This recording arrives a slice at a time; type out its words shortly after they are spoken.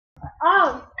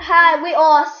Hi, we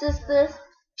all sisters,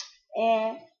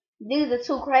 and these are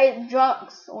two crazy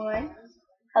drunks. One,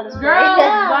 I'll just Girl, play.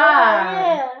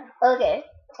 bye. Okay,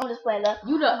 I'm just playing that.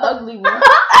 You the ugly one.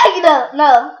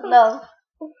 No.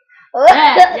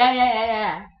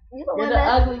 Yeah. You're the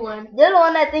ugly one. You're the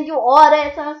one that think you all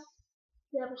that time.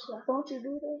 Yeah, but sure. Don't you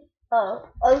do that? Oh,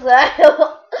 okay.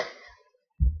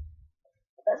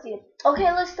 Let's see.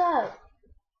 Okay, let's stop.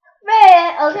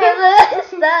 Man, okay, let's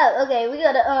stop. Okay, we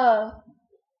gonna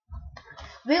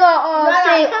do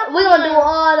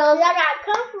all those. I got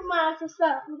compromise and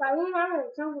stuff. Like, we not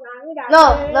really compromise. No.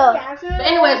 But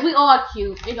anyways, we all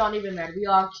cute. It don't even matter. We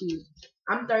all cute.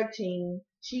 I'm 13.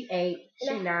 She 8.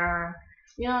 She 9.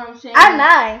 You know what I'm saying? I'm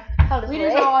 9. We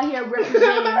just all here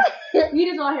representing.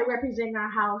 Our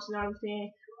house. You know what I'm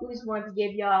saying? We just wanted to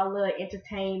give y'all a little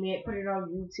entertainment. Put it on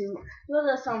YouTube. Do a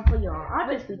little something for y'all. I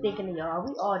just be thinking of y'all.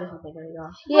 We all just be thinking of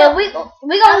y'all. Yeah, we gonna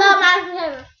love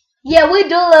my. Yeah, we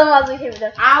do love my sweet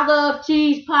potato. I love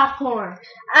cheese popcorn.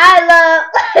 I love.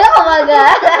 Oh my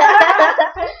god.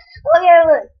 Okay,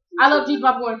 look. I love cheese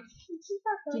popcorn.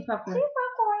 Cheese popcorn.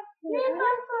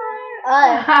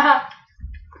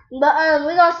 But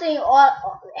we gonna sing all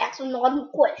asking all them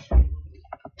questions.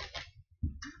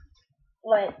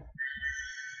 Like,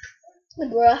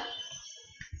 bruh,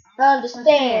 I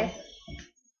understand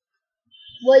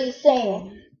what you're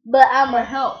saying, but I'ma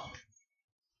help.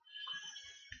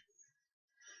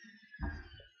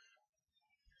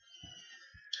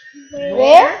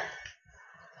 Where?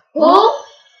 Who?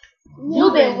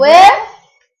 You been where?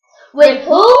 With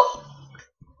who?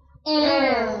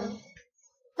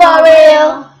 For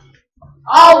real?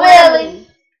 Oh really?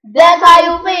 That's how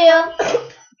you feel?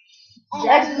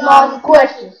 Asking all them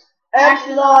questions.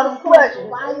 Asking all them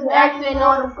questions. Asking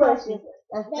all them questions.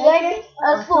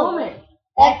 Assuming.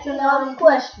 Asking all them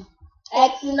questions.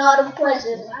 Asking all them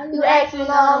questions. You asking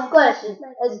all them questions.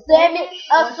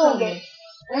 Assuming.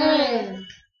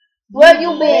 Where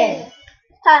you been?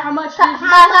 How much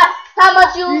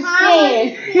you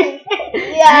spend?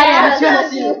 Yeah, I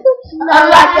trust you.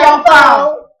 Unlock your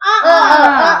phone.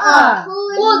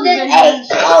 Who's this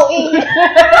HOE?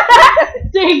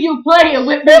 See, you playing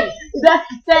with me. That's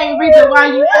the same reason why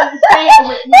you understand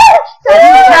with me.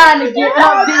 You trying to get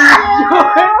up these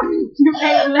doors. You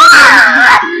ain't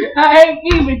listening. I ain't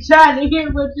even trying to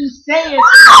hear what you saying to me.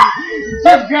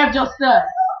 Just grab your stuff.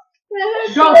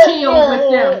 Go chill with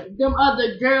them. Them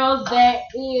other girls that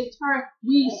is her.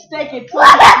 We staking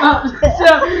up. So,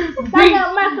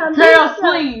 girls,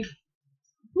 please.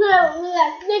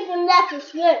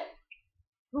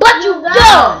 But you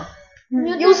dumb.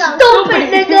 You stupid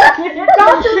nigga.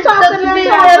 Don't you talk to me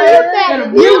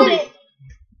whenever you think.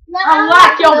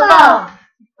 Unlock your phone.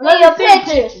 Look your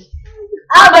pictures.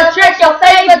 I'ma check your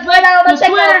Facebook, your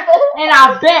Twitter, and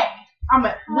I bet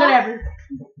I'ma whatever.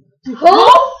 Who?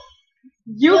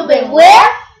 You been where?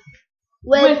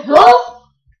 With who? For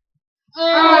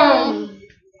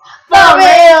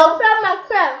real?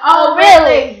 Oh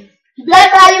really?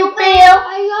 That's how you feel?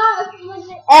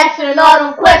 Asking all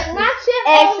them questions.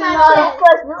 Asking all them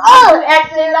questions. Oh,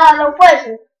 asking all them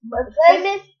questions. But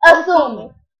statements,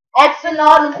 assuming. Asking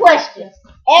all them questions.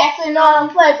 Asking all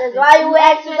them questions. Why you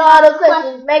asking all them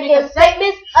questions? Making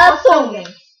statements, assuming.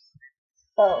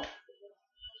 Oh,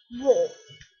 good.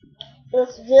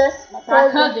 It's just my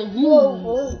cousin,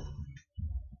 you.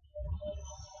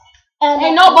 And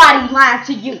ain't nobody lying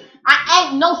to you. I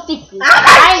ain't no secret. I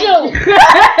hate you.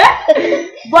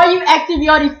 Boy, you asking me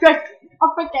all these questions. I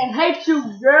freaking hate you,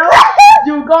 girl.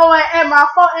 You going at my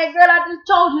phone. And girl, I just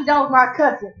told you that was my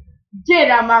cousin. Get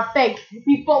out my face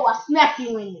before I smack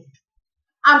you in it.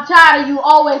 I'm tired of you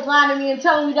always lying to me and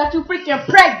telling me that you freaking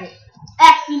pregnant.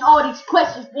 Asking all these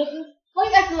questions, nigga. Why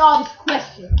you asking all these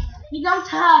questions? Nigga, I'm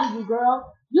tired of you,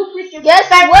 girl. You freaking guess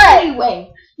what?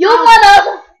 Anyway. You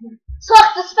wanna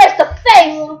talk this face to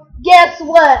face? Guess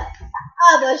what?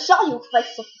 I'm gonna show you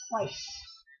face to face.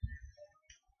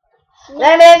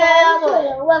 Let me know your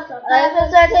Twitter. What's up? Let me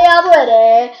say to your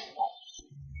Twitter.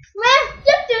 Man,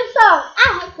 just do song. I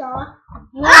hate song.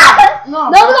 No,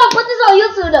 we're gonna put this on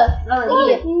YouTube though. No.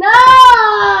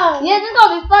 Yeah, this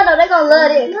gonna be fun though. They're gonna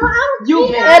love it. You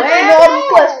been asking all them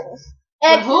questions.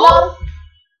 With who?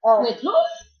 With who?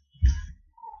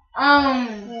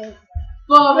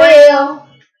 For real.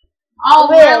 Oh,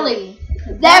 really?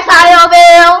 That's how you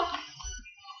feel?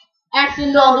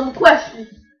 Asking all them questions.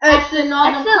 Asking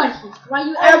all them questions. Why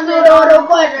you asking all them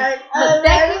questions?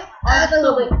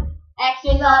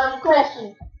 Asking all them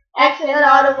questions. Asking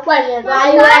all them questions.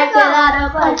 Why you asking all them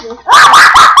questions?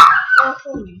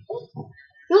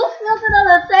 You slipping on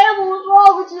the table. What's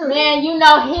wrong with you? Man, you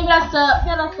know, hit us up.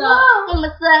 Hit us up.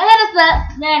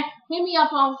 Man, hit me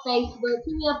up on Facebook.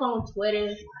 Hit me up on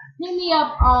Twitter. Hit me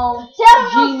up on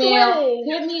Gmail.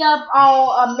 Hit me up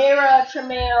on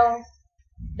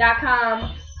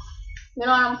amiretramail.com. You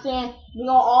know what I'm saying? We're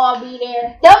gonna all be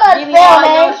there. Give me all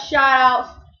your shout outs.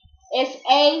 It's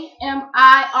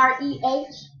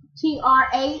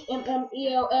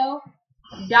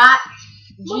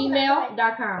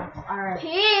AMIREHTRAMMELL.gmail.com. Alright.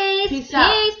 Peace out.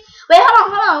 Wait,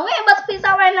 hold on. We ain't about to peace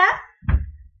out right now.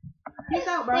 Peace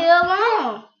out, bro. Still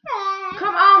on.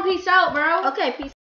 Come on, peace out, bro. Okay, peace.